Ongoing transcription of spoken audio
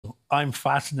I'm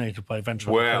fascinated by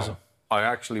ventriloquism. Well, I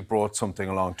actually brought something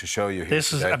along to show you here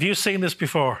today. Have you seen this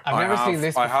before? I've never seen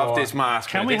this before. I have this mask.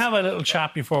 Can we have a little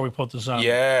chat before we put this on?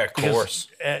 Yeah, of course.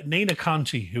 Nina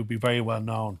Conti, who'd be very well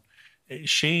known,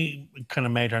 she kind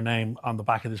of made her name on the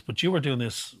back of this, but you were doing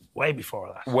this way before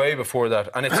that. Way before that,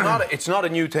 and it's not a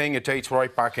new thing. It dates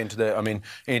right back into the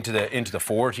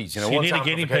 40s. You know, so you need a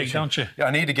guinea pig, don't you? Yeah,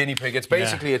 I need a guinea pig. It's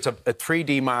basically it's a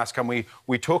 3D mask, and we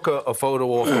took a photo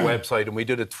off the website and we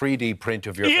did a 3D print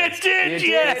of your face. You did,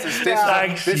 yes.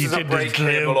 This is a brake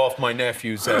cable off my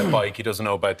nephew's bike. He doesn't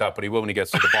know about that, but he will when he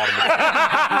gets to the bottom of it.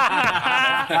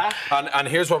 and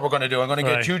here's what we're going to do. I'm going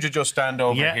to get you to just stand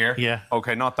over here. Yeah.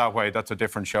 Okay, not that way. That's a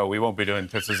different show. We won't be doing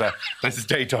this. This is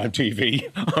daytime TV.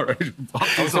 All right.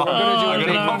 I'm going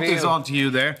to pop this onto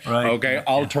you there. Right. Okay.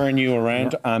 I'll turn you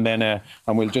around, and then and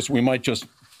we might just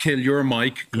kill your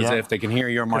mic because if they can hear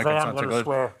your mic, it's not so good.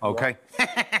 Swear. Okay.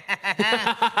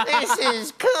 This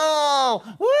is cool.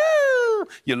 Woo!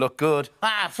 You look good.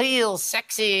 I feel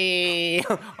sexy.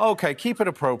 Okay, keep it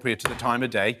appropriate to the time of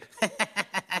day.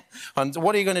 And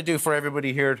what are you going to do for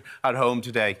everybody here at home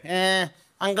today?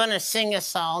 I'm going to sing a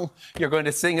song. You're going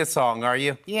to sing a song, are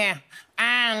you? Yeah,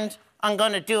 and I'm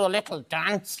going to do a little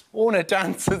dance. Oh, and a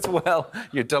dance as well.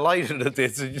 You're delighted at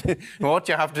this. What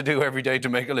you have to do every day to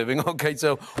make a living. Okay,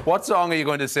 so what song are you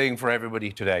going to sing for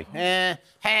everybody today?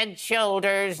 Head,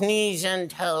 shoulders, knees and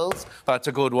toes. That's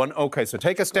a good one. Okay, so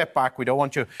take a step back. We don't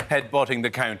want you headbutting the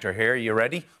counter here. You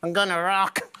ready? I'm going to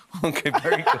rock. Okay,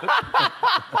 very good.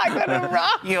 I'm going to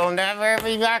rock. You'll never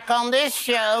be back on this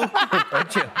show.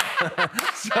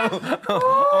 So,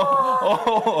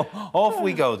 off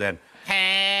we go then.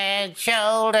 Head,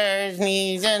 shoulders,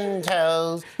 knees and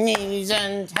toes, knees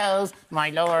and toes. My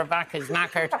lower back is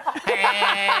knackered.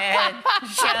 Head,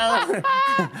 shoulders.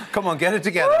 Come on, get it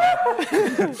together.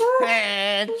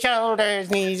 Head,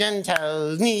 shoulders, knees and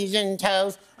toes,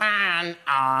 and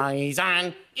eyes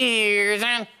and ears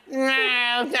and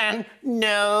mouth and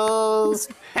nose.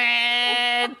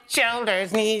 Head,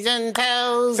 shoulders, knees and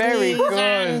toes, Very knees good.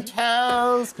 and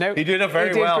toes. No, He did it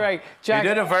very well. Great. Jack, he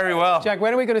did it very well. Jack,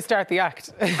 when are we going to start the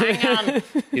act? Hang on,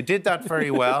 You did that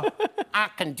very well. I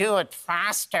can do it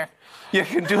faster. You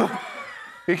can do it.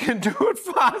 You can do it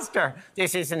faster.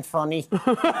 This isn't funny.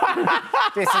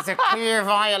 This is a clear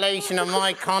violation of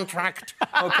my contract.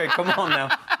 Okay, come on now.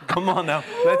 Come on now.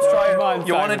 Let's try it.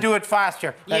 You want to do it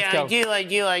faster? Yeah, go. I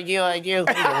do.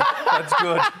 That's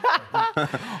good.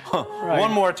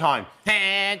 One more time.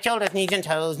 Head, shoulders, knees and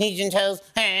toes,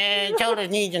 head, shoulders,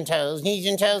 knees and toes,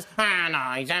 and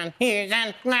eyes and ears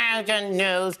and mouth and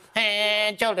nose.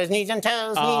 Head, shoulders, knees and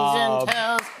toes,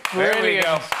 There we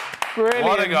go. Brilliant.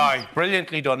 What a guy.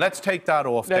 Brilliantly done. Let's take that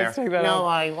off Let's take that No,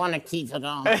 off. I want to keep it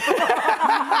on.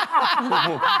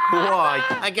 Why?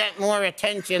 I get more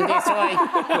attention this way.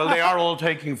 Well, they are all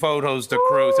taking photos, the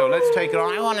crew, so let's take it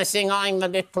I on. want to sing I'm a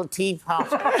Little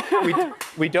Teapot.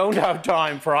 We don't have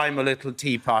time for I'm a Little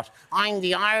Teapot. I'm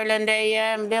the Ireland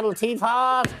AM Little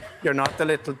Teapot. You're not the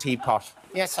little teapot.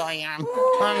 Yes, I am.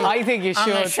 I think you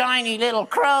I'm a should. shiny little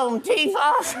chrome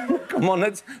teapot. Come on,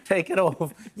 let's take it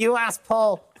off. You ask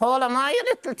Paul. Paul, am I a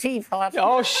little teapot?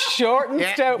 Oh, short and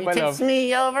stout, he my tips love.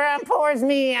 me over and pours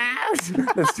me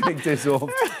out. Let's take this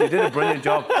off. You did a brilliant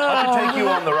job. I could take you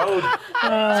on the road.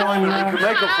 Simon, we could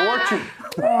make a fortune.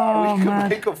 We could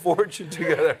make a fortune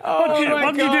together. What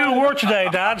did you do to work today,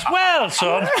 Dad? Well,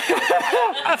 son,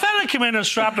 a fella came in and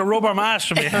strapped a rubber mask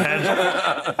to my head,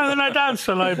 and then I danced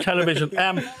on live television.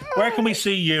 Where can we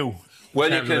see you? Well,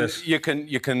 you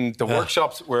can the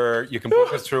workshops where you can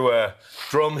book us through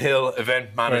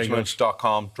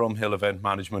drumhilleventmanagement.com. Drumhill Event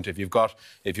Management. If you've got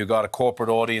a corporate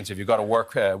audience, if you've got a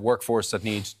workforce that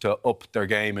needs to up their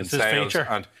game in sales,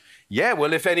 and yeah,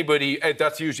 well, if anybody,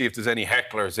 that's usually if there's any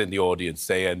hecklers in the audience,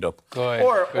 they end up,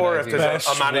 or if there's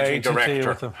a managing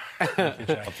director.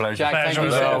 A pleasure. Jack, thank you Pleasure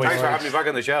as so always. much. Thanks for having me back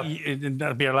on the show.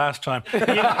 That'll be your last time. You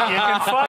can find